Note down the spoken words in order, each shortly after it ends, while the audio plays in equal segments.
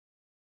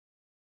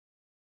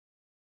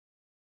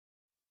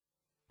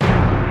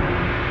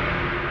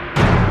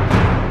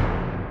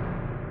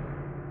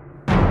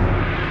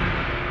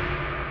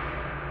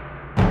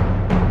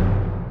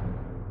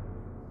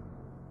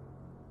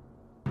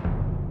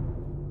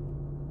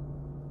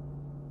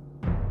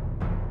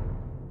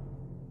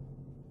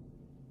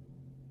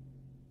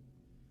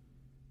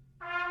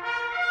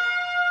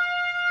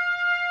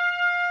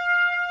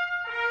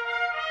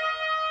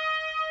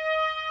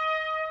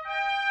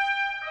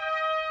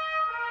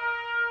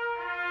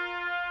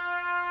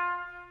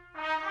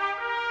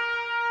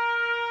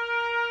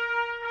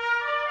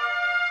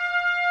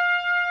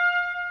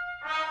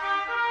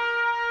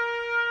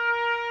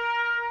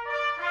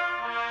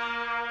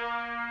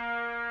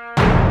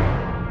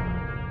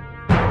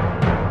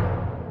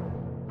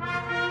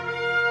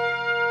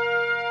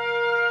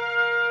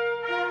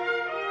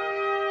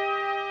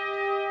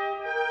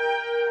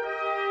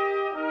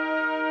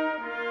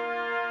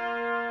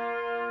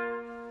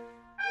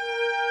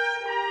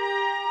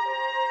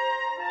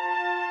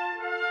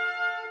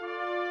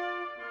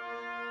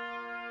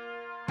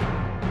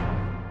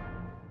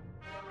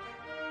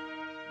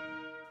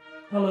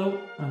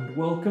Hello and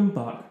welcome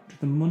back to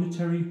the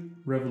Monetary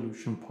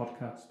Revolution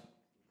podcast.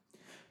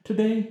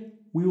 Today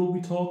we will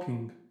be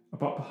talking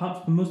about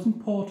perhaps the most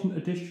important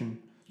addition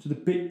to the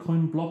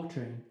Bitcoin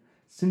blockchain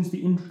since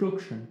the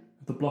introduction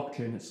of the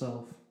blockchain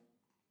itself.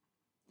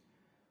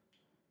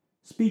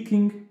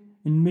 Speaking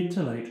in mid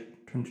to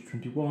late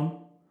 2021,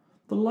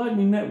 the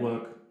Lightning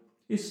Network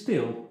is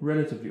still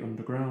relatively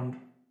underground.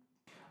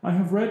 I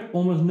have read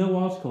almost no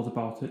articles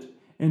about it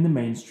in the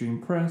mainstream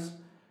press,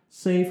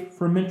 save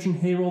for a mention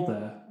here or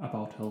there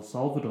about El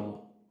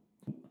Salvador.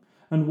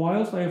 And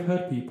whilst I have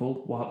heard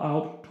people while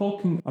out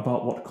talking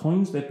about what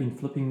coins they've been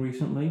flipping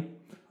recently,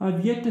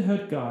 I've yet to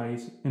heard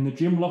guys in the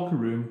gym locker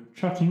room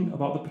chatting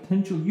about the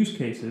potential use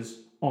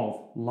cases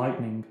of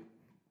Lightning.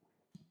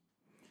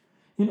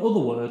 In other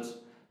words,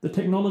 the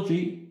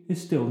technology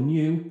is still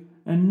new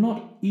and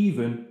not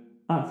even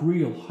at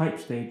real hype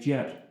stage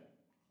yet.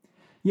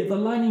 Yet the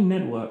Lightning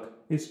Network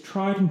is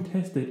tried and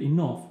tested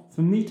enough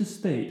for me to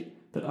state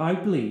that I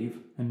believe,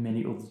 and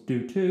many others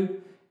do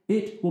too,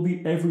 it will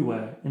be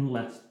everywhere in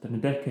less than a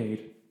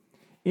decade.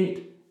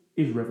 It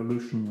is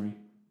revolutionary.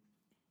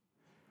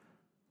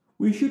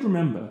 We should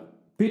remember,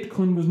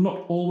 Bitcoin was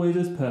not always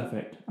as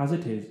perfect as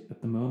it is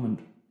at the moment.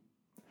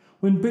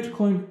 When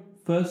Bitcoin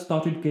first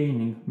started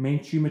gaining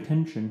mainstream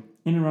attention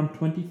in around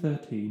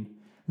 2013,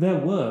 there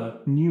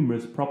were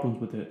numerous problems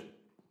with it.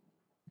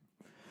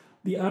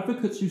 The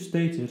advocates who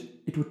stated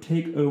it would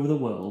take over the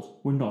world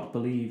were not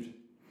believed.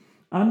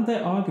 And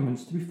their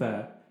arguments, to be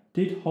fair,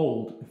 did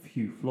hold a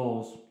few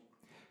flaws.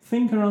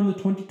 Think around the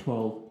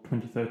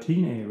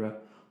 2012-2013 era,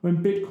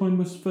 when Bitcoin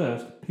was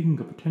first picking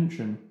up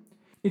attention.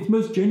 Its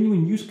most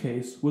genuine use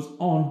case was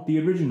on the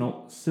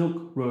original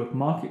Silk Road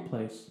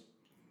marketplace.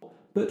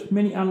 But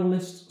many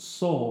analysts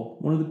saw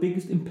one of the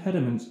biggest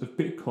impediments of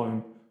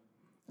Bitcoin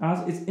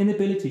as its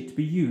inability to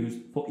be used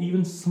for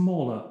even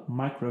smaller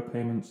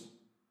micropayments.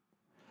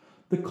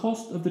 The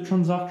cost of the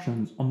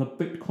transactions on the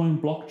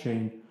Bitcoin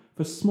blockchain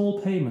for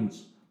small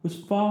payments was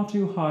far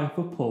too high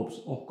for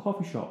pubs or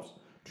coffee shops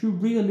to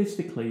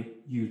realistically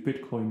use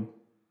Bitcoin.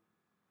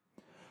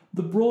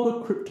 The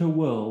broader crypto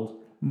world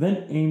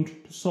then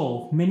aimed to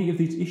solve many of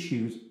these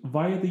issues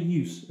via the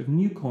use of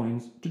new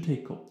coins to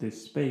take up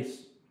this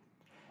space.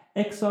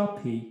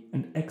 XRP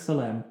and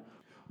XLM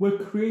were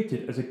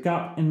created as a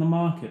gap in the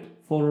market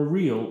for a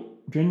real,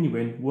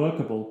 genuine,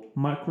 workable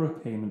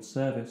micropayment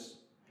service.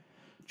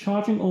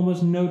 Charging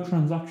almost no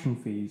transaction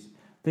fees,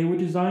 they were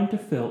designed to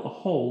fill a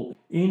hole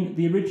in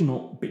the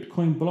original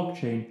Bitcoin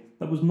blockchain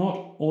that was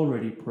not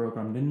already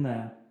programmed in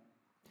there.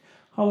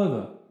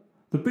 However,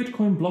 the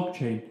Bitcoin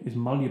blockchain is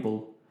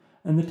malleable,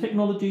 and the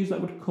technologies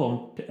that would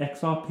come to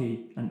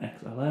XRP and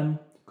XLM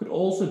could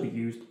also be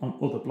used on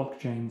other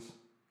blockchains.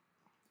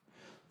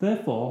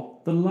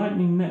 Therefore, the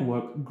Lightning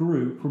Network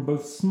grew from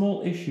both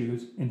small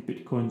issues in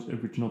Bitcoin's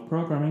original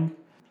programming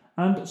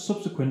and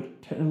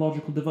subsequent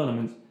technological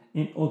developments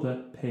in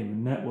other payment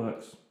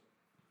networks.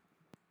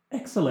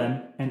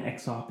 XLM and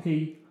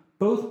XRP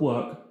both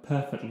work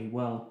perfectly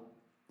well,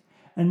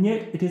 and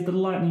yet it is the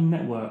Lightning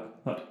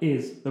Network that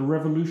is the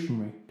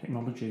revolutionary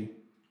technology.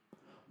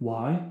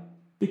 Why?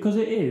 Because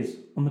it is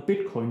on the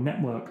Bitcoin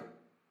network.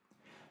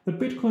 The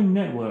Bitcoin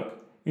network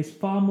is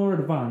far more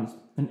advanced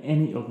than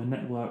any other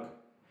network.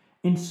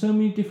 In so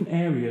many different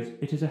areas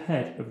it is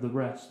ahead of the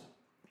rest,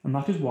 and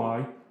that is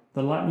why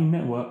the Lightning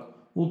Network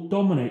will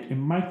dominate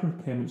in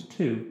micropayments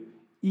too,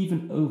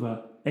 even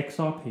over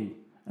XRP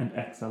and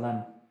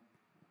XLM.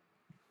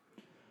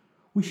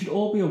 We should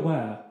all be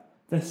aware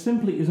there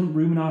simply isn't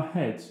room in our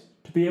heads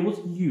to be able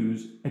to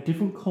use a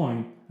different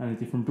coin and a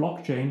different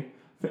blockchain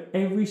for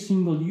every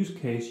single use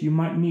case you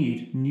might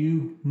need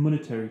new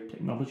monetary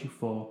technology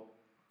for.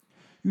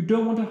 You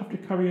don't want to have to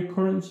carry a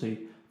currency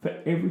for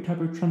every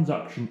type of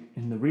transaction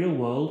in the real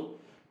world,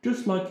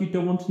 just like you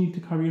don't want to need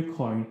to carry a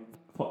coin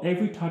for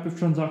every type of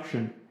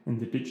transaction in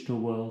the digital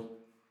world.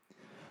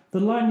 The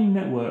Lightning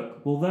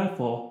Network will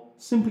therefore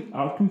simply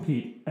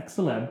outcompete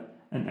XLM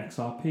and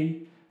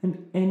XRP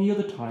and any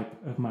other type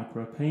of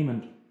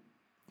micropayment.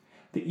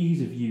 The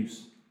ease of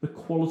use, the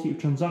quality of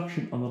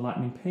transaction on the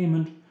Lightning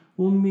payment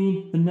will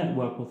mean the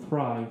network will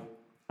thrive,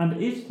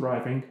 and is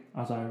thriving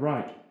as I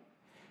write.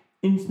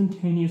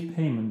 Instantaneous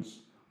payments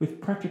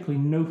with practically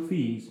no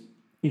fees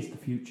is the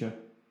future.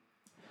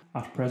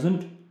 At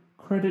present,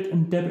 credit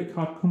and debit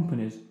card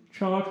companies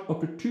charge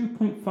up to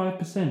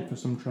 2.5% for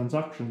some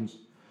transactions,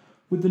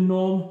 with the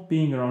norm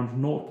being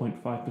around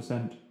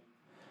 0.5%.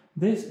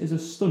 This is a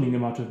stunning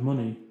amount of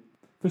money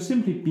for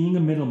simply being a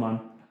middleman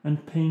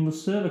and paying the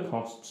server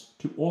costs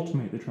to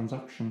automate the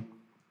transaction.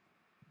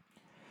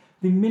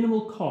 The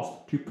minimal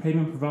cost to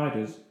payment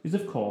providers is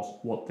of course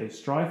what they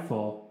strive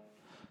for,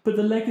 but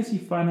the legacy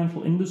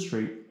financial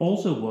industry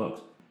also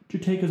works to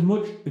take as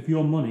much of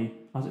your money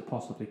as it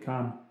possibly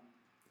can.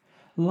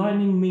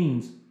 Lightning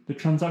means the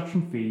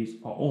transaction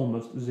fees are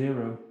almost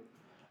zero,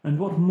 and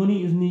what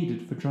money is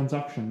needed for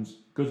transactions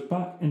goes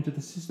back into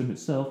the system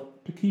itself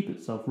to keep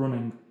itself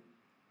running.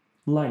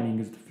 Lightning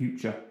is the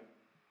future.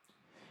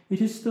 It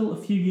is still a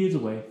few years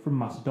away from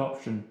mass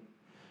adoption.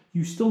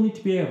 you still need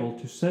to be able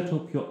to set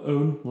up your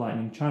own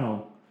Lightning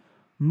channel.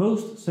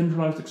 Most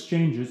centralized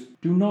exchanges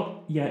do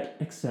not yet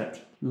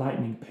accept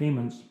Lightning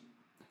payments,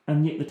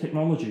 and yet the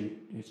technology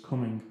is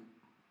coming.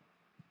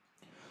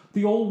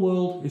 The old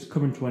world is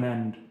coming to an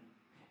end.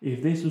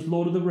 If this was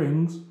Lord of the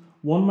Rings,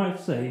 one might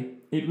say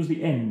it was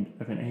the end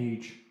of an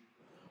age.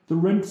 The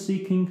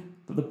rent-seeking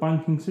that the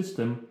banking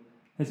system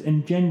has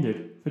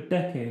engendered for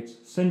decades,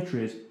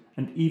 centuries,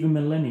 and even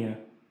millennia,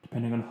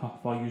 depending on how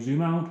far you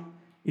zoom out,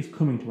 is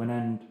coming to an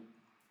end.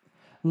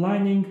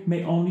 Lightning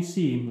may only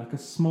seem like a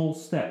small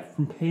step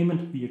from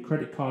payment via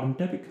credit card and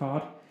debit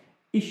card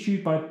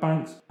issued by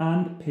banks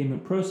and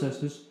payment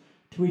processors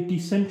to a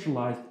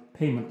decentralized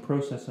payment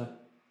processor.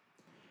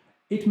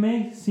 It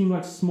may seem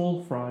like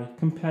small fry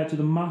compared to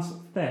the mass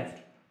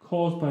theft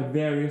caused by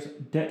various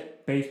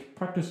debt-based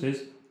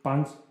practices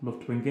banks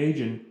love to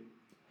engage in.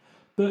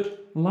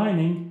 But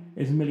Lightning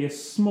is merely a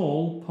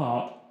small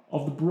part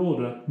of the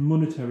broader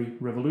monetary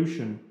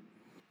revolution.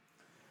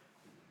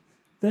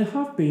 There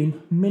have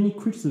been many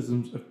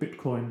criticisms of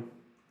Bitcoin.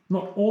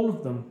 Not all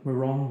of them were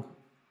wrong.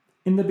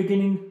 In the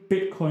beginning,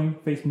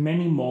 Bitcoin faced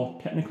many more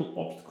technical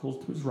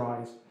obstacles to its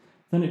rise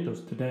than it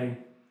does today.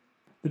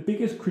 The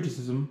biggest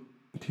criticism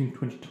between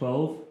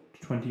 2012 to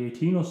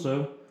 2018 or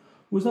so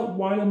was that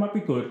while it might be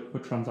good for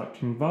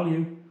transacting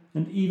value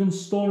and even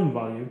storing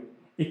value,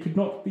 it could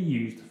not be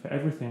used for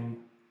everything.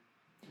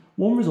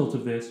 One result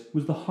of this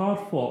was the hard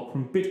fork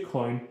from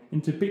Bitcoin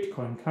into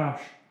Bitcoin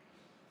Cash.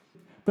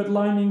 But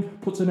Lightning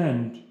puts an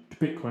end to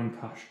Bitcoin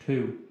Cash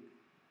too.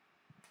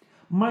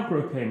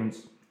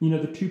 Micropayments, the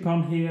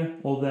 £2 here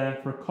or there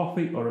for a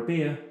coffee or a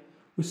beer,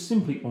 was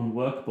simply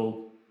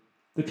unworkable.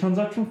 The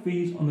transaction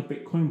fees on the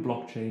Bitcoin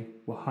blockchain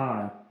were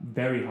high,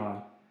 very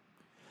high.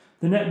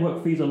 The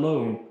network fees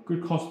alone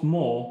could cost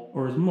more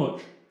or as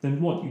much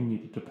than what you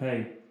needed to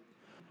pay.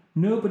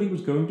 Nobody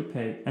was going to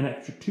pay an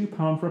extra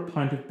 £2 for a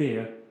pint of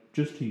beer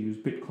just to use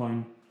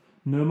Bitcoin,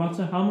 no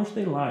matter how much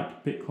they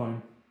liked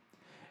Bitcoin.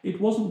 It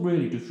wasn't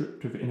really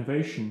disruptive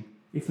innovation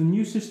if the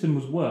new system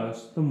was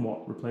worse than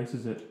what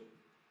replaces it.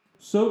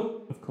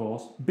 So, of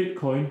course,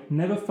 Bitcoin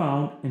never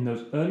found in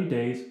those early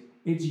days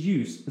its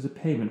use as a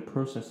payment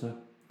processor.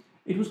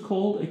 It was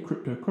called a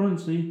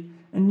cryptocurrency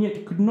and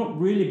yet could not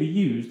really be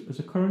used as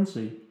a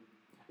currency.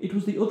 It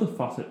was the other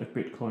facet of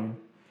Bitcoin,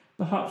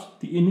 perhaps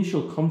the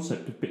initial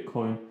concept of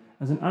Bitcoin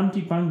as an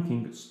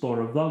anti-banking store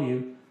of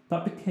value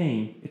that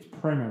became its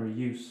primary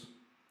use.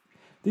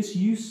 This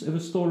use of a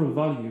store of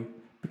value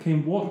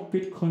became what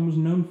Bitcoin was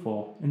known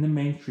for in the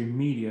mainstream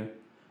media,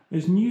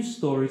 as news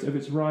stories of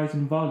its rise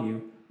in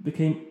value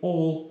became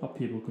all that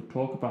people could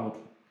talk about.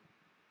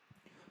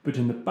 But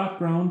in the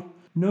background,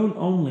 known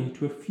only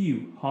to a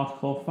few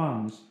hardcore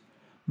fans,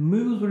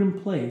 moves were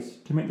in place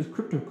to make this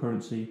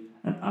cryptocurrency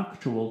an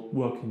actual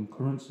working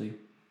currency.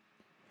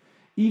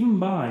 Even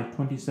by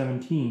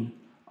 2017,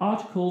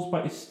 articles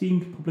by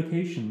esteemed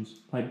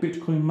publications like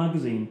Bitcoin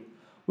Magazine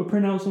were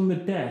pronouncing the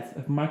death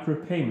of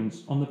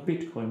micropayments on the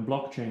Bitcoin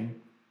blockchain.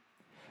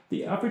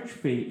 The average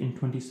fee in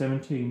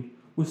 2017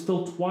 was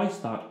still twice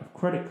that of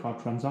credit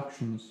card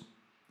transactions.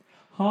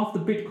 Half the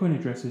Bitcoin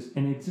addresses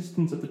in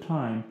existence at the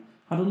time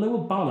had a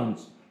lower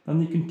balance than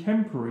the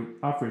contemporary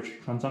average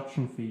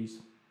transaction fees.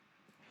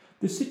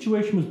 The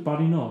situation was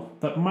bad enough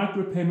that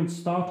micropayment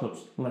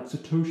startups like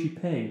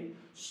Satoshi Pay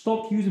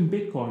stopped using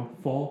Bitcoin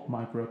for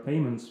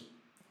micropayments.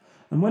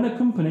 And when a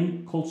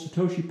company called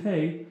Satoshi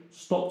Pay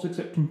stops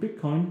accepting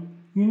Bitcoin,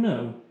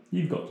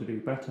 you've got to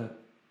do better.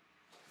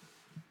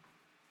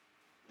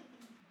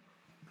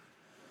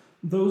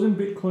 Those in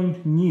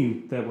Bitcoin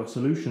knew there were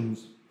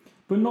solutions,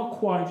 but not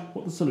quite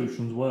what the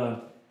solutions were.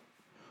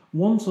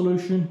 One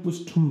solution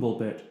was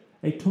Tumblebit,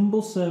 a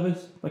tumble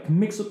service that can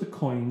mix up the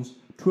coins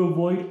to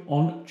avoid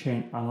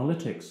on-chain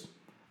analytics.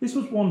 This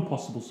was one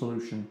possible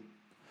solution.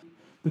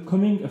 The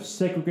coming of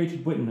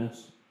segregated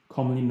witness,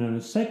 commonly known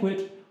as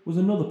SegWit, was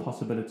another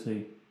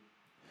possibility.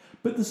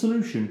 But the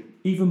solution,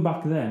 even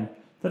back then,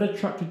 that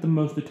attracted the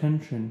most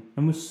attention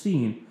and was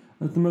seen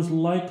as the most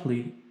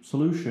likely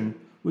solution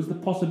was the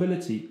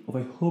possibility of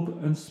a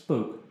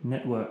hub-and-spoke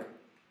network.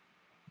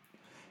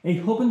 A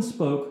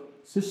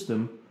hub-and-spoke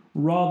system,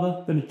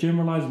 rather than a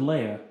generalized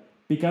layer,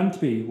 began to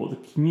be what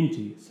the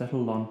community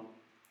settled on.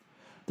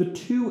 The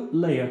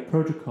two-layer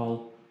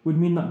protocol would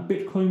mean that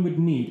Bitcoin would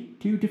need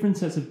two different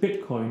sets of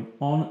Bitcoin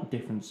on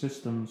different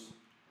systems.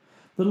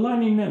 The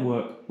Lightning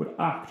Network would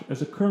act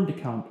as a current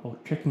account or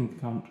checking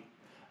account,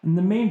 and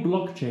the main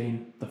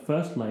blockchain, the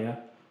first layer,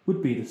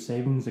 would be the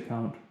savings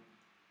account.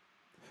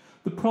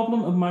 The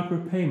problem of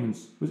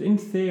micropayments was in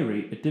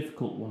theory a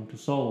difficult one to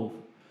solve,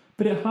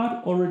 but it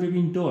had already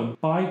been done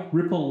by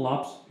Ripple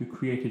Labs, who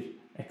created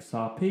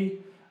XRP,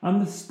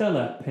 and the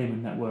Stellar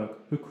Payment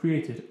Network, who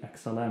created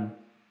XLM.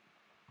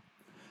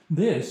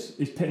 This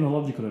is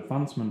technological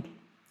advancement.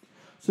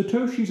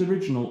 Satoshi's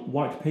original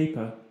white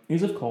paper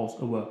is of course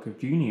a work of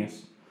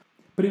genius,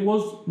 but it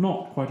was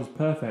not quite as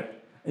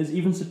perfect as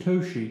even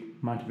Satoshi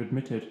might have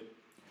admitted.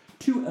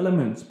 Two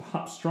elements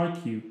perhaps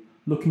strike you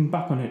looking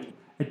back on it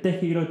a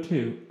decade or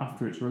two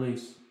after its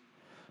release.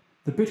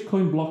 The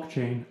Bitcoin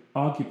blockchain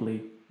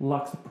arguably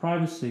lacks the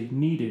privacy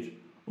needed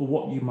or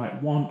what you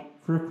might want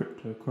for a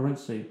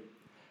cryptocurrency,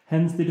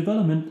 hence the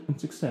development and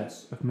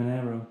success of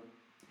Monero.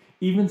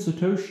 Even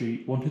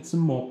Satoshi wanted some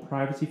more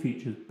privacy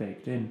features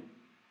baked in.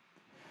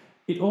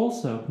 It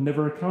also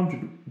never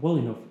accounted well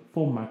enough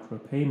for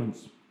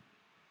micropayments.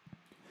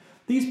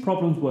 These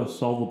problems were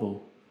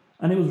solvable,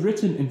 and it was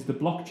written into the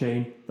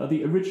blockchain that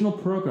the original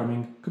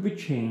programming could be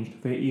changed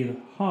via either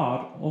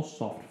hard or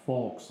soft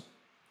forks.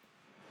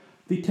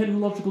 The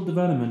technological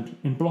development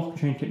in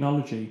blockchain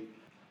technology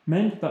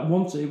meant that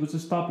once it was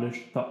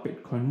established that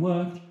Bitcoin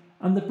worked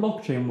and the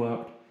blockchain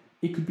worked,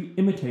 it could be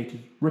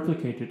imitated,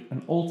 replicated,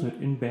 and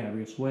altered in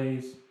various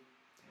ways.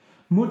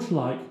 Much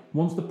like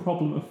once the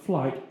problem of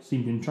flight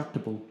seemed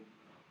intractable,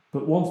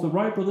 but once the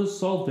Wright brothers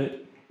solved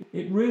it,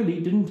 it really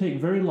didn't take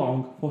very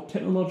long for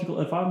technological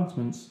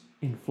advancements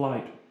in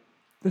flight.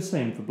 The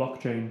same for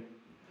blockchain.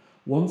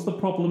 Once the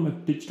problem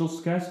of digital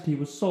scarcity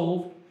was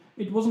solved,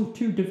 it wasn't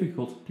too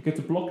difficult to get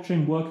a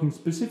blockchain working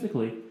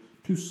specifically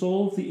to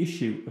solve the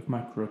issue of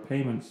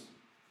micropayments.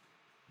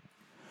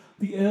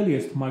 The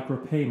earliest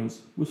micropayments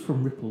was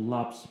from Ripple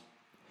Labs.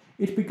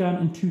 It began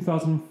in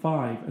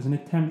 2005 as an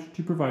attempt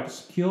to provide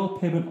secure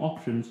payment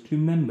options to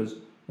members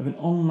of an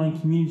online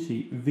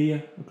community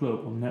via a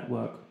global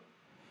network.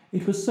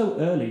 It was so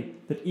early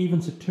that even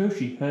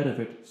Satoshi heard of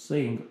it,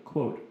 saying,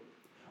 quote,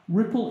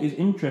 "Ripple is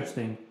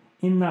interesting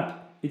in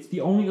that it's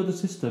the only other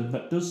system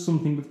that does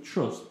something with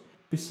trust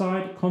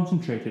beside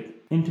concentrated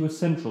into a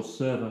central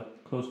server,"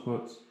 close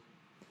quotes.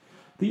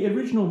 The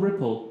original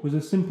Ripple was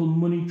a simple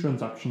money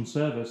transaction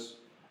service,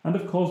 and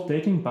of course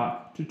dating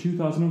back to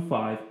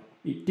 2005,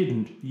 it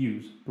didn't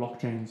use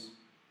blockchains.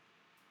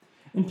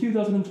 In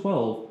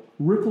 2012,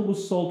 Ripple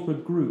was sold to a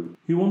group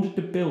who wanted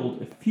to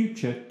build a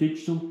future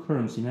digital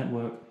currency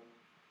network.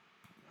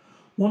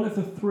 One of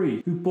the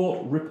three who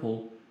bought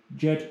Ripple,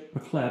 Jed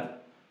McCleb,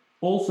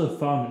 also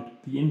founded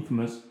the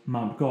infamous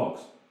Mt.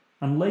 Gox,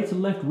 and later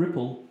left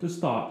Ripple to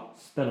start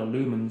Stellar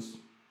Lumens.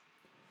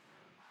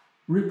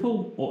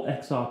 Ripple, or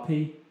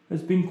XRP,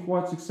 has been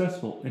quite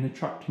successful in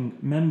attracting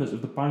members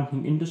of the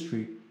banking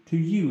industry to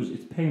use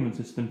its payment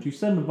system to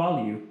send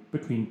value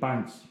between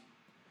banks.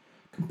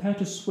 Compared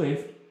to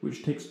SWIFT,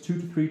 which takes 2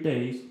 to 3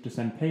 days to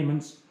send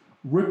payments,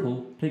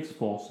 Ripple takes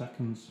 4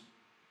 seconds.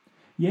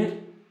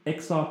 Yet,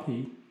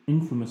 XRP,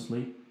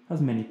 infamously,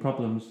 has many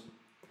problems.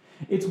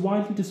 It's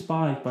widely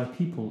despised by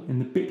people in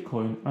the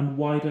Bitcoin and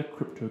wider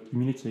crypto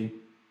community.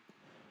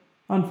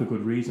 And for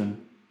good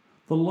reason.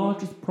 The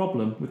largest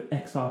problem with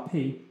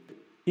XRP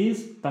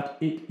is that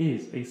it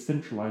is a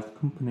centralized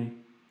company.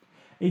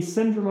 A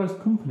centralized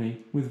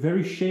company with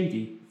very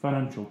shady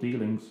financial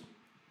dealings.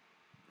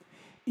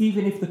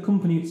 Even if the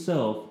company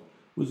itself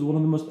was one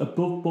of the most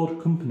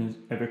above-board companies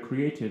ever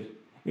created,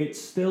 it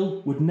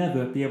still would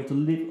never be able to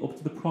live up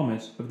to the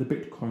promise of the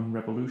Bitcoin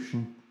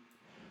revolution,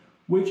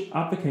 which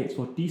advocates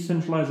for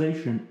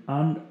decentralization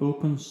and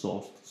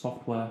open-sourced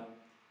software.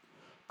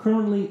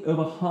 Currently,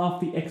 over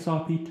half the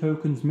XRP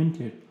tokens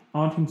minted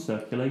aren't in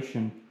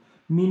circulation,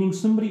 meaning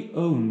somebody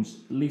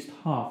owns at least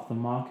half the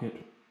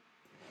market.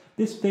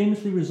 This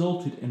famously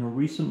resulted in a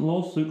recent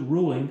lawsuit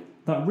ruling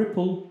that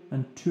Ripple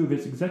and 2 of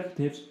its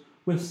executives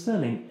were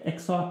selling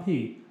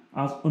XRP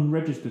as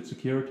unregistered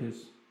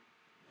securities.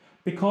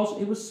 Because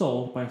it was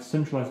sold by a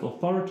centralized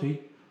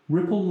authority,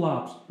 Ripple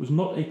Labs was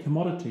not a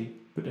commodity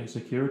but a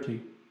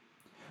security.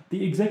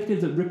 The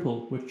executives at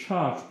Ripple were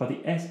charged by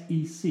the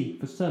SEC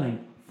for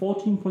selling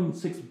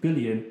 14.6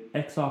 billion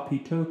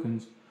XRP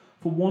tokens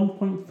for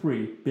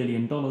 $1.3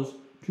 billion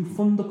to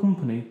fund the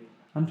company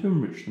and to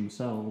enrich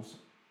themselves.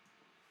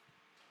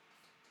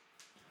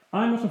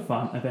 I'm not a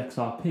fan of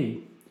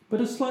XRP,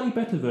 but a slightly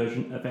better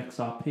version of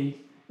XRP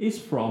is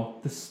from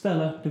the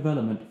Stellar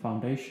Development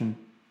Foundation.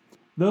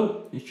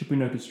 Though it should be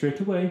noted straight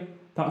away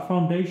that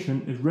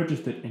foundation is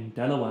registered in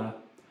Delaware.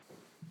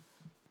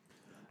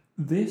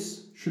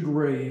 This should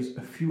raise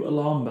a few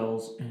alarm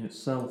bells in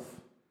itself.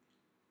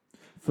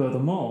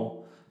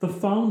 Furthermore, the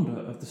founder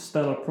of the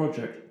Stellar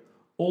project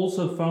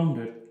also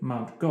founded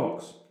Mt.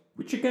 Gox,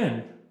 which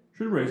again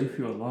should raise a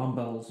few alarm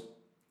bells.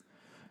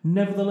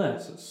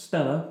 Nevertheless,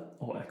 Stellar,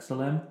 or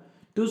XLM,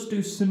 does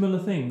do similar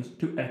things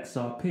to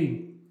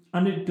XRP,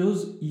 and it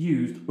does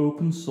use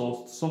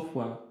open-sourced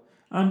software,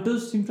 and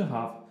does seem to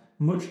have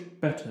much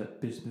better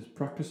business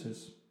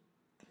practices.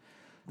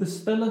 The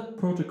Stellar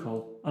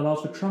protocol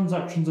allows for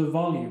transactions of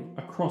value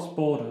across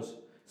borders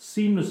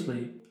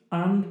seamlessly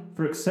and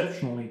for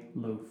exceptionally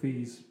low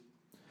fees.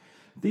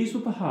 These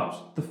were perhaps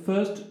the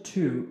first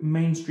 2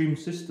 mainstream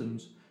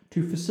systems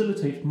to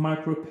facilitate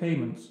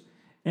micropayments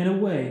in a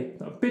way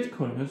that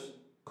Bitcoiners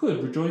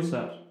could rejoice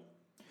at.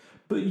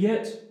 But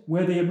yet,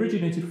 where they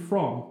originated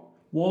from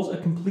was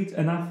a complete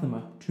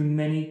anathema to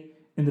many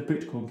in the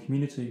Bitcoin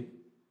community.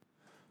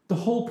 The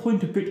whole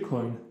point of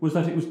Bitcoin was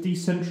that it was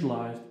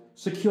decentralized,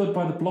 secured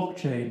by the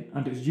blockchain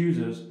and its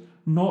users,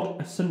 not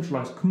a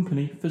centralized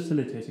company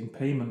facilitating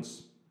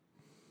payments.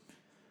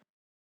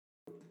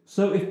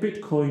 So if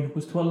Bitcoin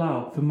was to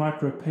allow for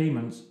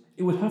micropayments,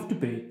 it would have to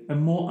be a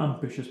more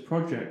ambitious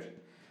project,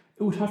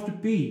 It would have to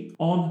be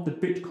on the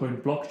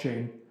Bitcoin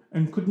blockchain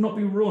and could not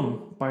be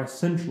run by a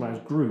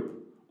centralized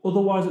group,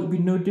 otherwise it would be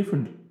no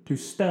different to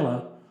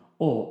Stellar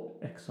or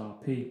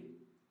XRP.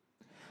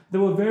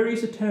 There were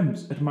various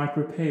attempts at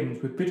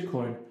micropayments with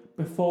Bitcoin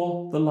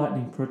before the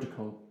Lightning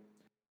Protocol.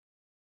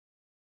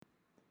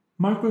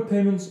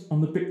 Micropayments on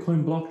the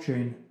Bitcoin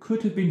blockchain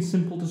could have been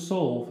simple to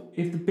solve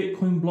if the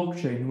Bitcoin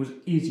blockchain was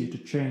easier to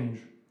change,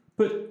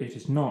 but it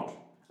is not,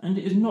 and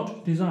it is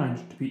not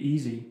designed to be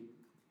easy.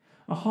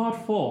 A hard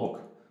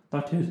fork,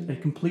 that is, a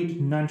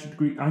complete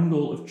 90-degree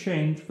angle of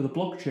change for the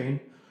blockchain,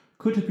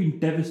 could have been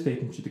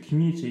devastating to the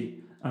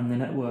community and the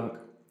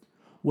network.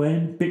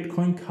 When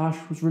Bitcoin Cash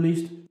was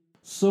released,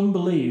 some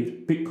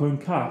believed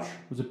Bitcoin Cash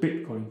was a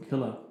Bitcoin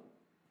killer.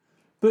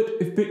 But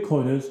if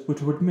Bitcoiners were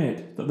to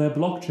admit that their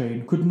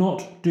blockchain could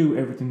not do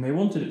everything they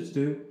wanted it to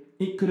do,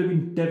 it could have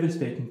been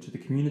devastating to the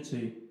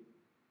community.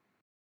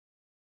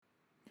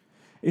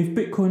 If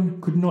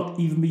Bitcoin could not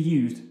even be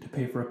used to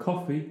pay for a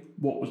coffee,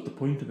 what was the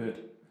point of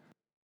it?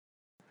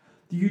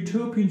 The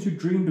utopians who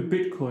dreamed of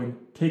Bitcoin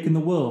taking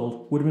the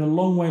world would have been a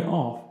long way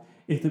off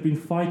if they'd been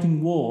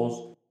fighting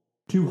wars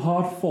to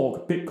hard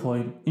fork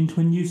Bitcoin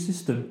into a new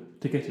system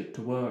to get it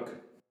to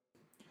work.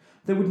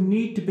 There would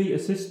need to be a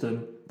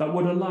system that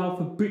would allow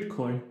for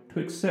Bitcoin to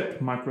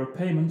accept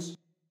micropayments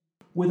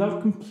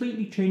without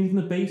completely changing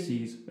the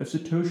bases of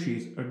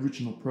Satoshi's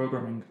original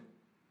programming.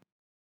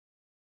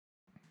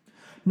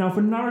 Now,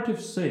 for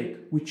narrative's sake,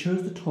 we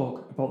chose to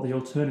talk about the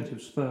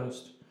alternatives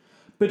first,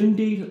 but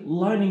indeed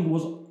Lightning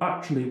was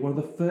actually one of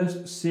the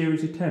first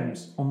serious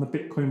attempts on the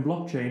Bitcoin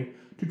blockchain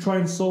to try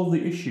and solve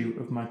the issue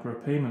of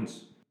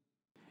micropayments.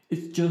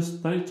 It's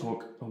just that it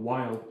took a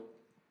while.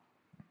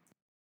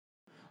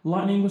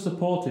 Lightning was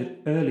supported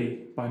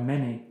early by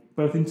many,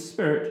 both in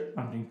spirit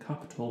and in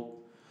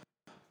capital.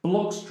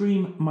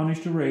 Blockstream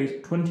managed to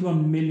raise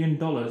 $21 million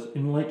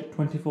in late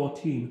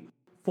 2014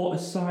 for a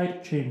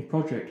side-chain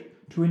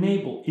project to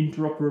enable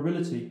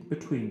interoperability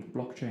between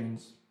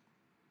blockchains.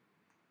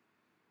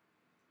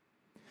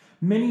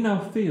 Many now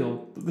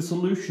feel that the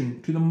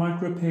solution to the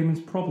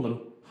micropayments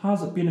problem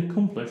has been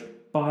accomplished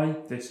by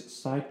this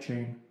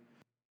sidechain.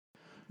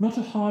 Not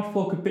a hard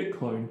fork of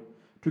Bitcoin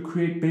to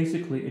create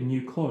basically a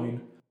new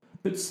coin,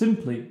 but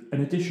simply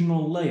an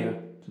additional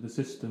layer to the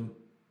system.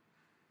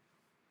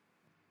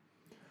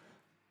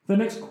 The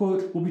next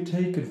quote will be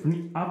taken from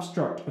the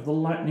abstract of the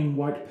Lightning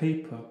white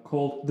paper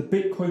called The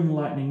Bitcoin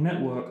Lightning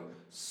Network,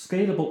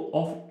 Scalable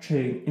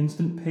Off-Chain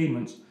Instant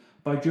Payments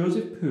by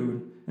Joseph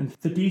Poon and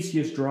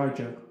Thaddeus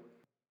Dreiger.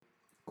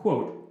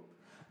 Quote,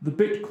 the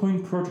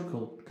Bitcoin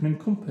protocol can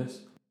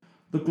encompass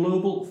the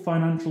global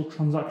financial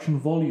transaction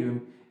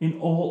volume in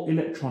all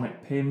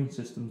electronic payment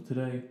systems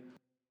today,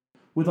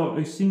 without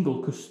a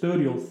single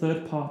custodial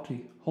third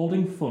party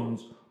holding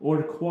funds or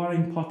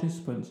requiring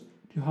participants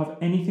to have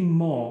anything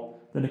more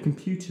than a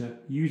computer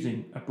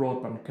using a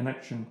broadband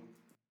connection.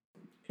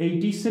 A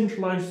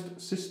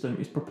decentralized system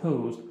is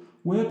proposed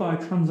whereby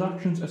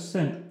transactions are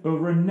sent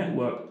over a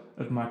network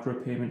of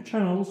micropayment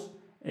channels,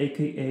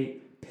 aka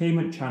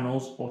payment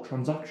channels or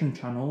transaction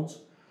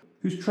channels,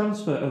 whose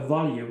transfer of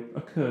value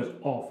occurs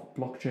off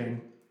blockchain.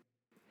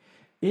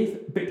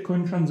 If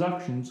Bitcoin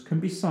transactions can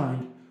be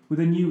signed with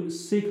a new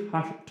SIG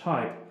hash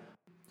type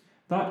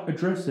that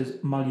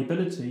addresses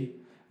malleability,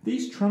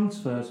 these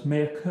transfers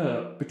may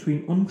occur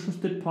between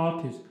untrusted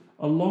parties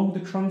along the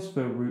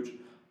transfer route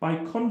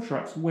by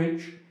contracts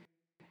which,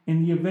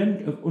 in the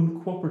event of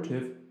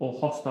uncooperative or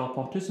hostile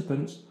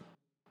participants,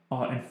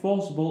 are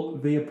enforceable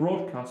via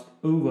broadcast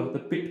over the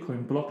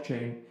Bitcoin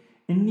blockchain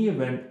in the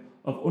event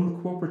of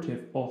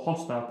uncooperative or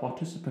hostile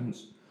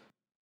participants,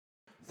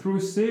 through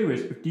a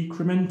series of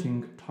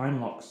decrementing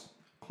time locks.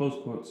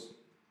 Close quotes.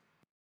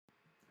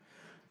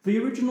 The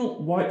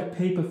original white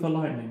paper for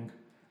Lightning,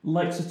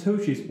 like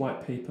Satoshi's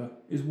white paper,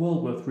 is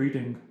well worth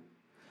reading.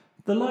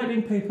 The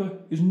Lightning paper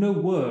is no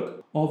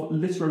work of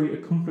literary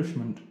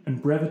accomplishment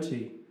and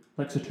brevity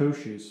like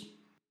Satoshi's,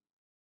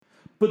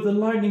 but the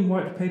Lightning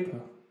white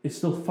paper is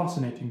still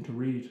fascinating to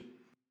read.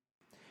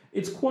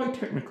 It's quite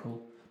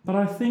technical, but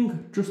I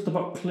think just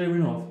about clear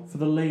enough for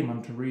the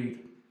layman to read.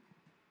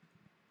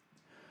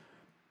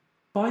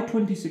 By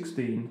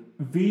 2016,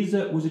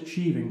 Visa was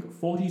achieving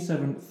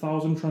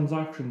 47,000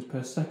 transactions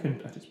per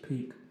second at its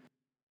peak.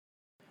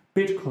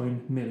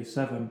 Bitcoin merely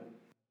 7.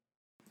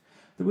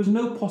 There was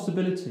no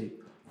possibility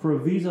for a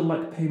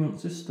Visa-like payment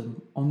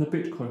system on the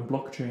Bitcoin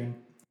blockchain.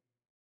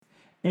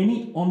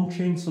 Any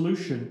on-chain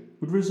solution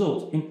would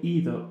result in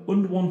either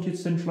unwanted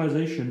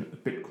centralization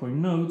of Bitcoin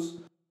nodes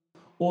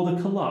or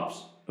the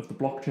collapse of the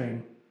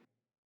blockchain.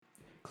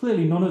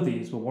 Clearly none of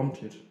these were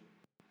wanted.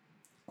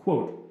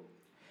 Quote,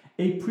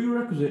 a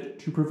prerequisite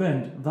to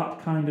prevent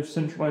that kind of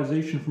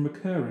centralization from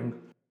occurring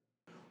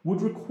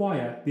would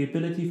require the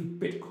ability for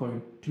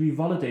Bitcoin to be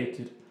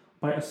validated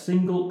by a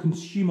single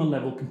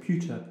consumer-level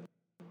computer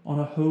on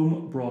a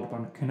home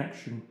broadband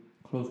connection.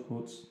 Close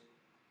quotes.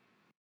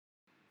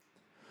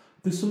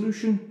 The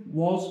solution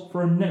was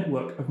for a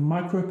network of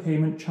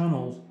micropayment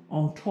channels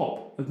on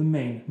top of the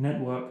main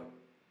network.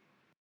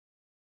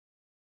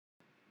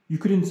 You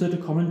could insert a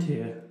comment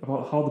here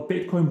about how the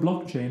Bitcoin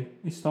blockchain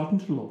is starting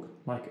to look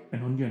like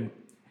an onion.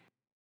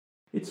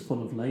 It's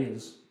full of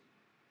layers.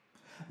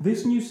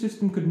 This new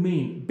system could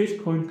mean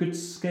Bitcoin could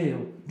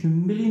scale to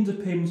millions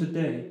of payments a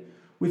day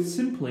with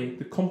simply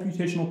the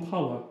computational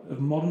power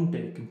of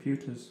modern-day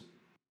computers.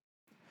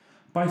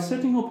 By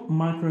setting up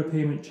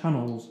micropayment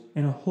channels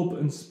in a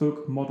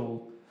hub-and-spoke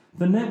model,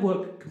 the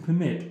network can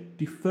permit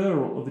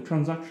deferral of the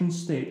transaction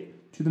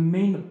state to the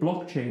main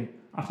blockchain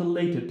at a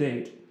later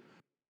date,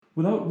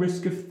 without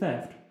risk of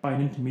theft by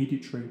an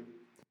intermediary.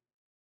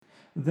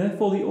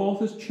 Therefore, the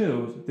authors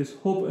chose this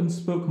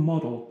hub-and-spoke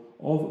model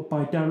of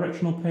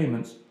bidirectional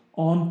payments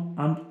on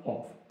and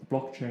off the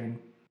blockchain.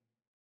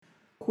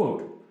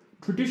 Quote,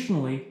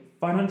 traditionally,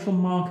 financial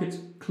markets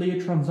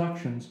clear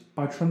transactions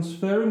by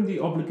transferring the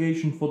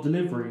obligation for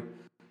delivery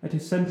at a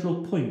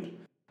central point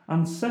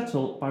and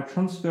settle by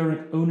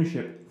transferring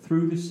ownership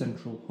through this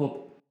central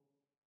hub.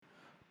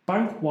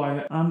 Bank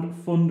wire and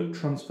fund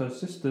transfer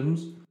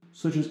systems,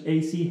 such as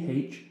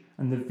ACH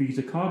and the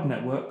Visa card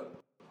network,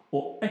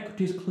 or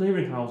equities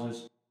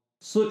clearinghouses,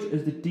 such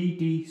as the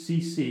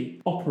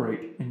DDCC,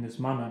 operate in this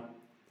manner.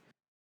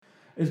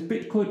 As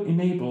Bitcoin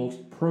enables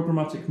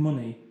programmatic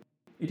money,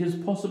 it is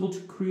possible to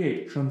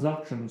create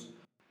transactions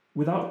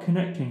without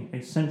connecting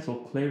a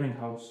central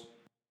clearinghouse.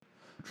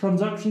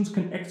 Transactions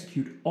can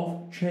execute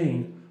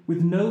off-chain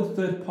with no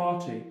third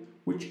party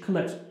which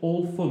collects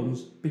all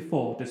funds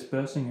before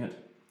dispersing it.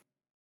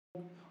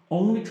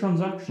 Only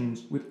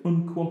transactions with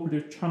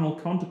uncooperative channel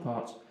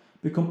counterparts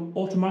become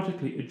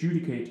automatically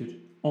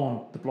adjudicated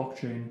on the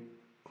blockchain.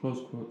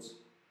 Close quotes.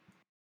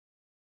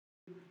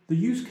 The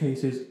use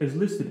cases as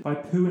listed by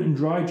Poon and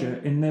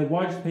Dreiger in their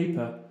white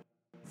paper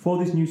for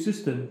this new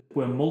system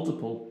were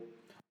multiple.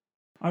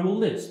 I will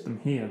list them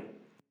here.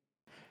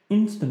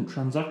 Instant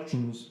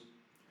transactions.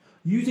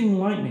 Using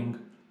Lightning,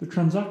 the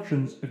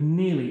transactions are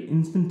nearly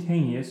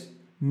instantaneous,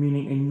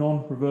 meaning a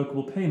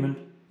non-revocable payment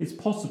is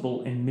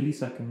possible in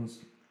milliseconds.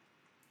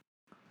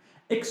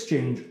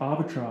 Exchange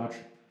arbitrage.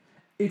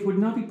 It would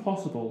now be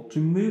possible to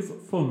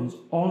move funds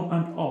on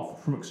and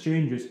off from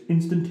exchanges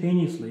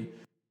instantaneously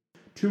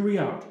to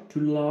react to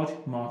large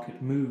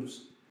market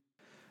moves.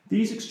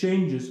 These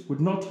exchanges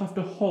would not have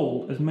to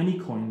hold as many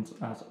coins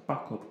as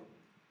backup.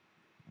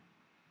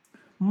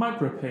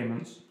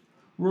 Micropayments.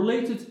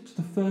 Related to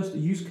the first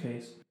use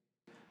case,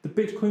 the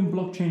Bitcoin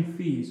blockchain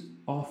fees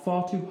are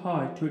far too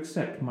high to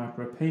accept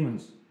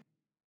micropayments.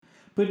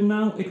 But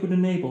now it would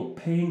enable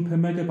paying per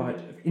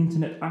megabyte of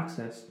internet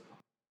access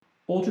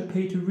or to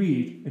pay to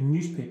read a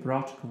newspaper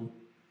article.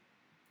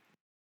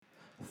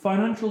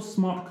 Financial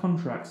smart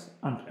contracts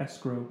and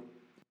escrow.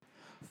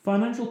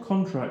 Financial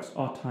contracts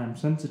are time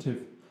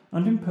sensitive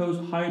and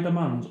impose higher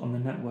demands on the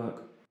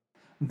network.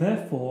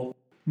 Therefore,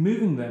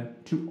 moving them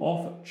to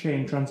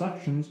off-chain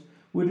transactions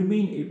would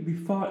mean it would be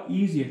far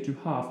easier to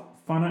have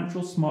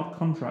financial smart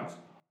contracts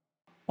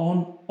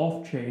on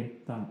off-chain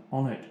than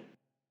on it.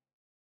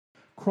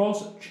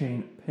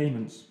 Cross-chain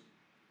payments.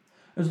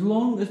 As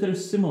long as there are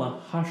similar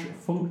hash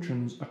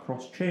functions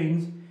across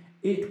chains,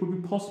 it would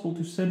be possible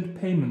to send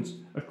payments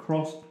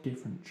across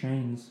different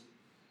chains.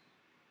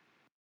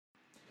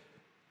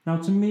 Now,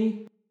 to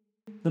me,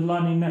 the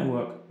Lightning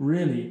Network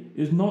really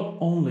is not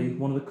only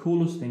one of the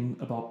coolest things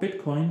about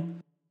Bitcoin,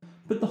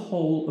 but the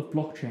whole of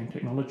blockchain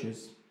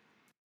technologies.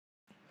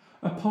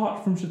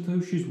 Apart from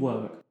Satoshi's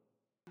work,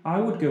 I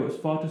would go as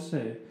far to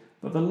say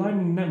that the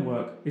Lightning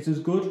Network is as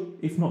good,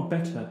 if not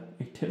better,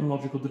 a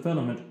technological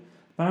development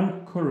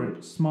than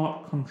current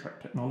smart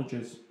contract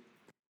technologies.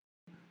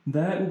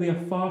 There will be a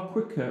far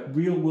quicker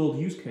real-world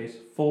use case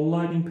for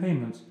Lightning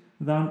payments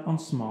than on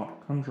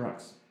smart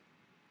contracts.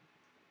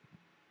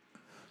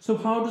 So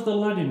how does the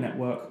Lightning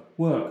Network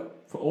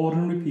work for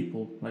ordinary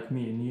people like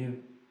me and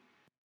you?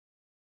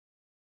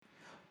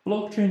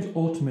 Blockchains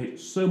automate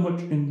so much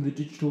in the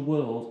digital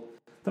world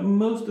that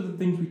most of the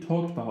things we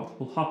talked about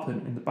will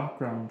happen in the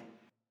background.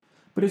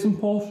 But it's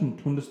important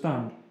to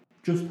understand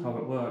just how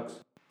it works.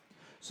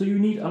 So you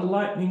need a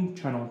Lightning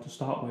channel to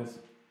start with.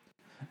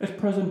 At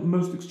present,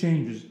 most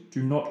exchanges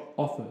do not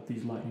offer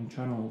these Lightning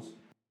channels.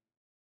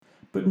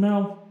 But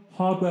now,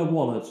 hardware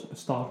wallets are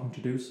starting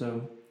to do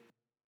so.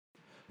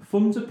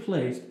 Funds are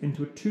placed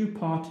into a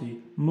two-party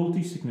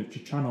multi-signature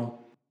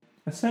channel,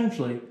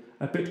 essentially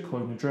a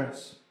Bitcoin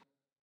address.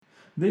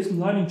 This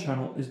Lightning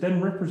channel is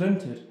then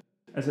represented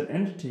as an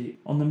entity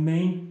on the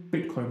main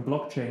Bitcoin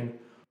blockchain,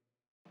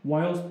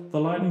 whilst the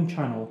Lightning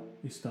channel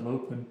is still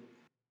open.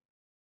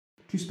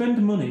 To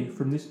spend money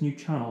from this new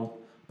channel,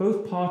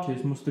 both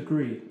parties must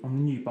agree on the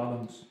new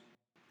balance.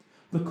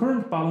 The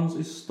current balance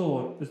is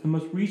stored as the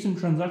most recent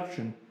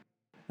transaction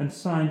and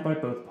signed by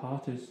both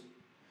parties.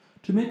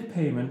 To make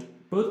payment,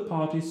 both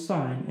parties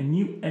sign a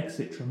new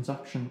exit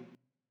transaction.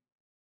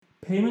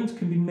 Payments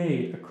can be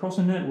made across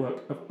a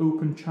network of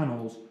open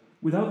channels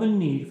without the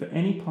need for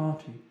any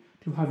party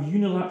to have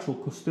unilateral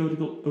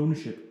custodial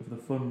ownership of the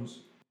funds.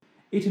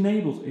 It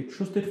enables a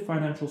trusted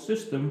financial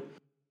system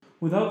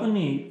without the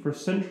need for a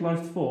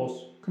centralized force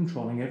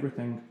controlling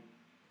everything.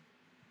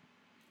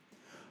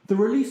 The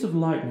release of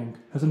Lightning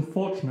has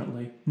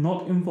unfortunately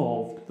not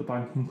involved the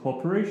banking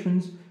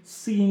corporations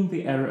seeing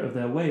the error of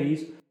their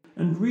ways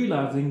and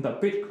realizing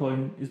that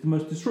Bitcoin is the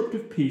most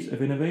disruptive piece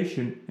of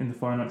innovation in the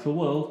financial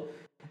world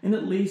in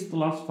at least the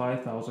last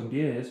 5,000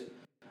 years,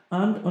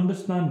 and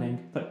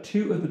understanding that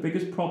two of the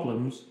biggest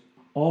problems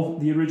of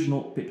the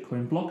original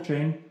Bitcoin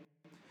blockchain,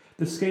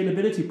 the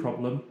scalability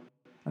problem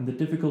and the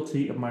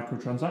difficulty of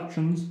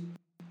microtransactions,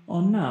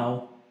 are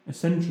now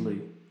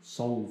essentially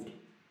solved.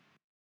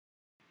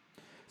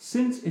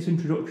 Since its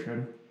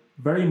introduction,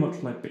 very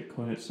much like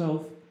Bitcoin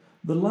itself,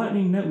 the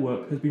Lightning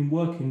Network has been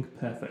working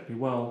perfectly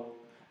well,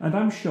 and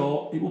I'm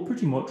sure it will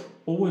pretty much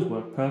always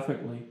work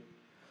perfectly.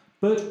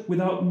 But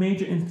without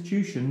major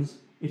institutions,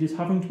 it is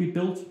having to be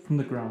built from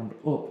the ground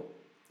up.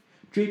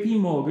 JP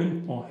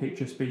Morgan, or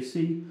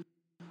HSBC,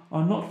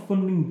 are not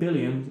funding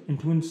billions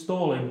into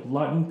installing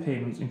Lightning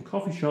payments in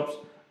coffee shops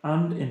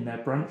and in their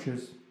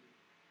branches.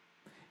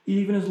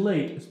 Even as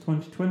late as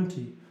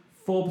 2020,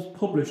 Forbes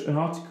published an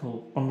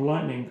article on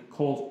Lightning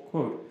called,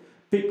 quote,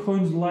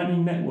 "Bitcoin's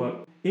Lightning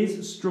Network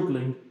is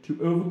struggling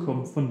to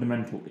overcome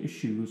fundamental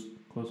issues,"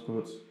 close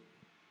quotes.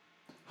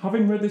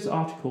 Having read this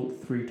article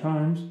 3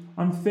 times,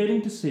 I'm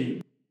failing to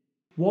see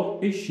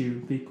what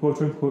issue, the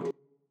quote-unquote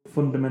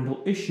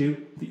fundamental issue,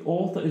 the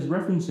author is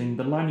referencing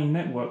the Lightning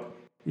Network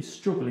is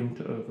struggling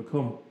to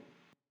overcome.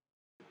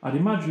 I'd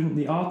imagine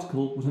the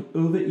article was an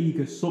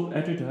overeager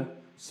sub-editor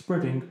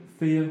spreading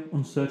fear,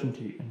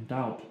 uncertainty and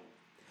doubt.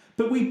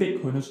 But we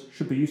Bitcoiners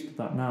should be used to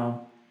that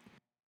now.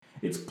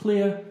 It's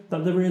clear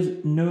that there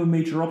is no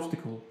major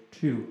obstacle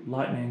to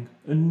Lightning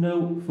and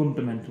no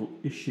fundamental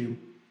issue.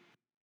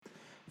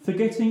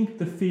 Forgetting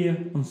the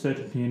fear,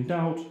 uncertainty and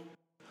doubt,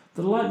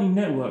 the Lightning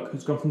Network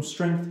has gone from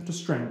strength to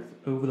strength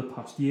over the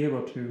past year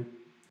or two.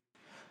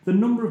 The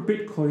number of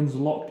Bitcoins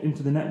locked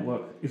into the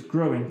network is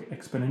growing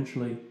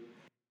exponentially.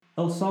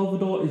 El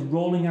Salvador is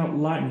rolling out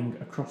Lightning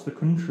across the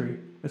country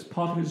as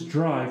part of its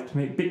drive to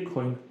make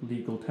Bitcoin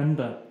legal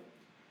tender.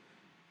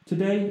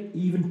 Today,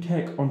 even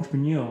tech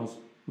entrepreneurs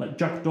like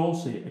Jack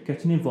Dorsey are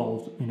getting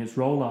involved in its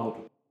rollout.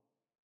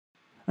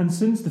 And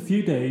since the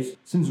few days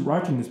since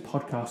writing this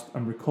podcast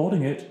and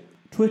recording it,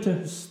 Twitter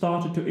has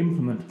started to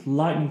implement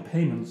Lightning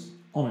payments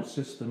on its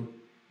system.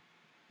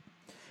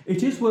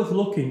 It is worth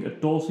looking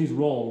at Dorsey's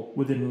role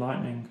within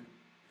Lightning.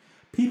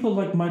 People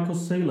like Michael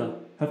Saylor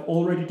have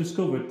already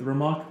discovered the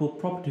remarkable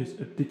properties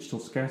of digital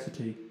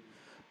scarcity,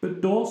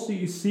 but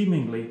Dorsey is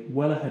seemingly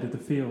well ahead of the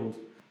field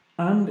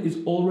and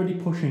is already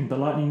pushing the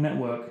Lightning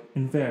Network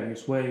in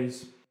various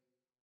ways.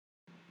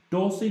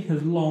 Dorsey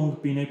has long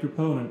been a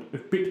proponent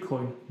of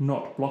Bitcoin,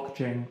 not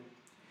blockchain.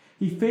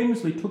 He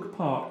famously took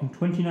part in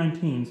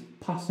 2019's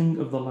passing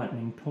of the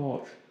Lightning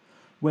Torch,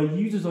 where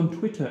users on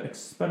Twitter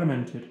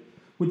experimented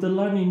with the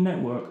Lightning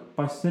Network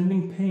by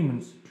sending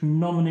payments to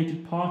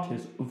nominated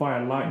parties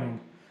via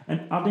Lightning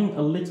and adding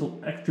a little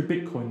extra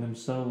Bitcoin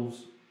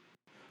themselves.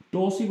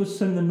 Dorsey was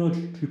sent the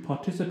nudge to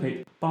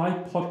participate by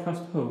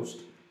podcast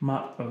host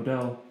Matt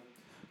Odell.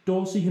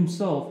 Dorsey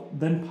himself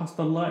then passed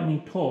the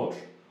Lightning Torch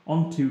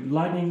on to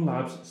Lightning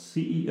Labs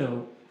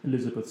CEO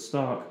Elizabeth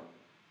Stark.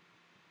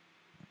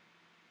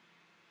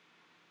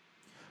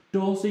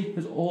 Dorsey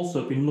has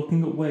also been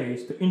looking at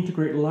ways to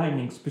integrate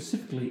Lightning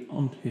specifically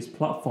onto his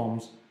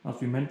platforms,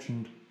 as we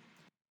mentioned.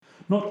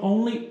 Not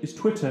only is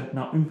Twitter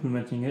now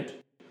implementing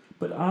it,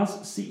 but as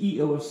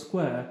CEO of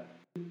Square,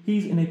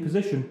 he's in a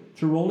position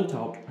to roll it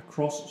out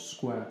across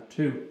Square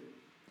too.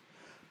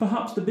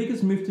 Perhaps the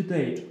biggest move to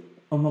date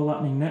on the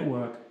Lightning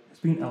Network has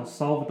been El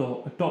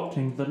Salvador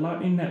adopting the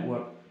Lightning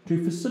Network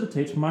to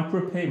facilitate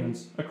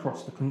micropayments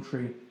across the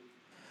country.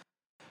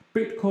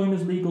 Bitcoin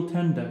as legal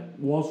tender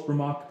was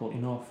remarkable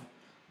enough,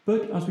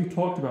 but as we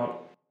talked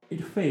about,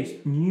 it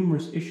faced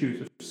numerous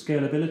issues of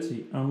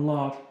scalability and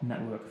large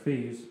network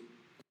fees.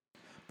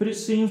 But it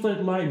seems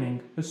like Lightning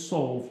has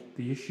solved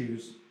the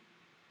issues.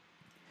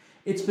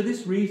 It's for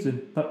this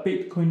reason that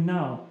Bitcoin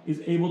now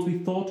is able to be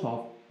thought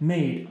of,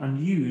 made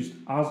and used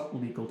as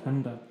legal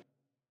tender.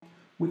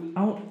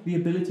 Without the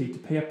ability to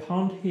pay a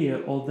pound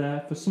here or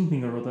there for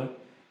something or other,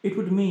 it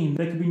would mean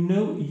there could be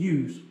no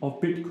use of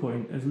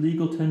Bitcoin as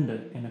legal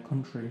tender in a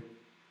country.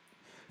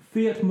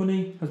 Fiat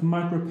money has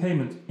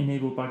micropayments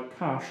enabled by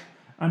cash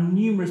and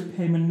numerous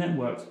payment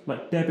networks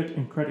like debit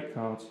and credit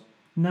cards.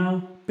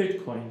 Now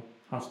Bitcoin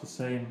has the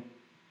same.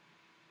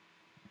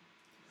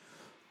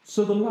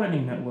 So the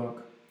Lightning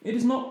Network, it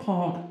is not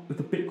part of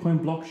the Bitcoin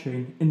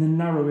blockchain in the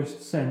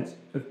narrowest sense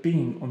of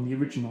being on the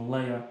original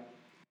layer,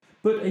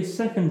 but a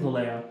second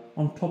layer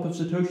on top of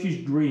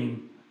Satoshi's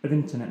dream of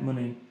internet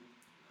money.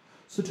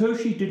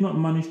 Satoshi did not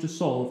manage to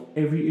solve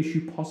every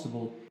issue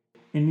possible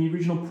in the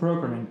original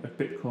programming of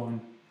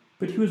Bitcoin,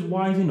 but he was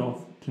wise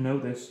enough to know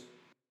this.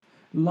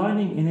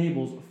 Lightning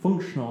enables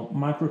functional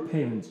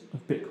micropayments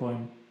of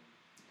Bitcoin.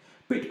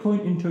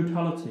 Bitcoin in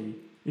totality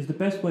is the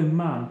best way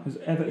man has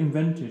ever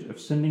invented of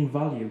sending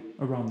value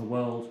around the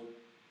world.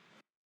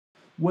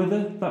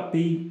 Whether that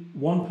be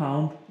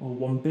 £1 or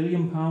 £1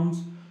 billion,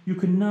 you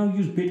can now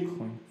use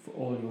Bitcoin for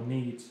all your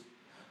needs.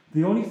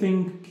 The only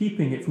thing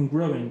keeping it from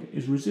growing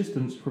is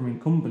resistance from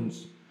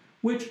incumbents,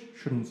 which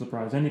shouldn't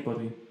surprise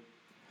anybody.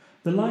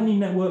 The Lightning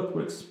Network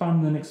will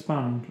expand and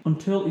expand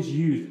until it's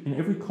used in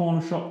every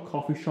corner shop,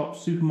 coffee shop,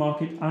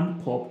 supermarket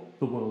and pub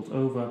the world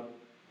over.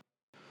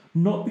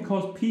 Not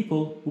because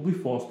people will be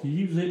forced to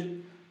use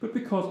it, but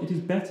because it is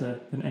better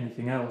than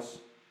anything else.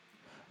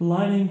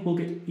 Lightning will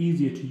get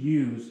easier to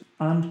use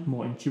and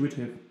more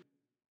intuitive.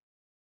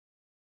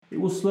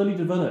 It will slowly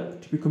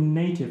develop to become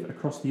native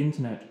across the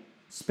internet,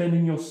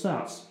 spending your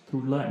sats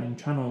through Lightning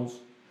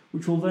channels,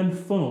 which will then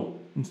funnel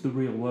into the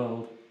real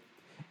world.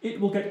 It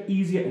will get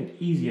easier and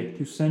easier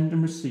to send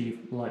and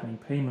receive Lightning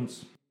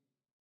payments.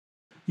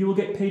 You will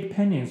get paid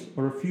pennies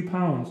or a few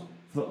pounds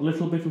for that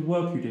little bit of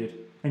work you did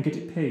and get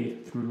it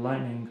paid through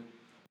Lightning.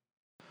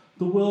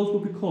 The world will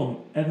become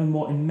ever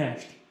more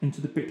enmeshed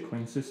into the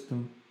Bitcoin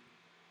system.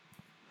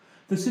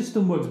 The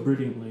system works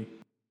brilliantly,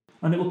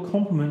 and it will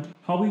complement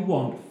how we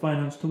want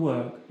finance to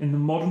work in the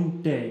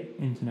modern day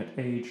internet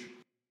age.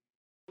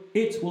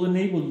 It will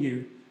enable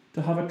you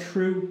to have a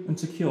true and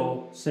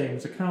secure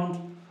savings account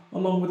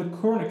along with a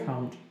current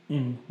account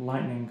in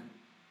Lightning.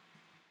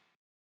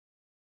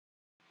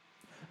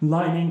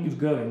 Lightning is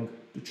going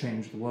to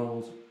change the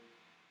world.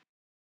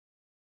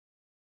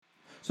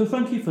 So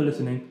thank you for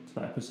listening to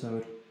that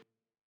episode.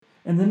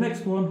 In the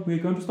next one, we're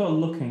going to start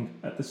looking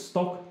at the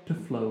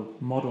stock-to-flow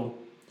model.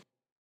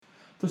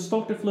 The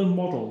stock-to-flow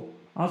model,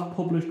 as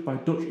published by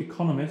Dutch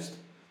economist,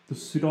 the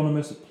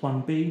pseudonymous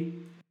Plan B,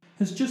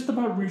 has just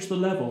about reached the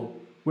level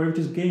where it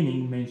is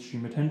gaining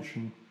mainstream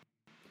attention.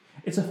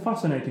 It's a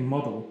fascinating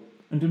model,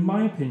 and in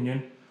my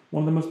opinion,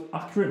 one of the most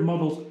accurate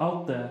models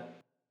out there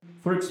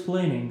for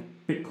explaining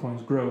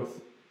Bitcoin's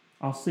growth.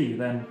 I'll see you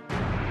then.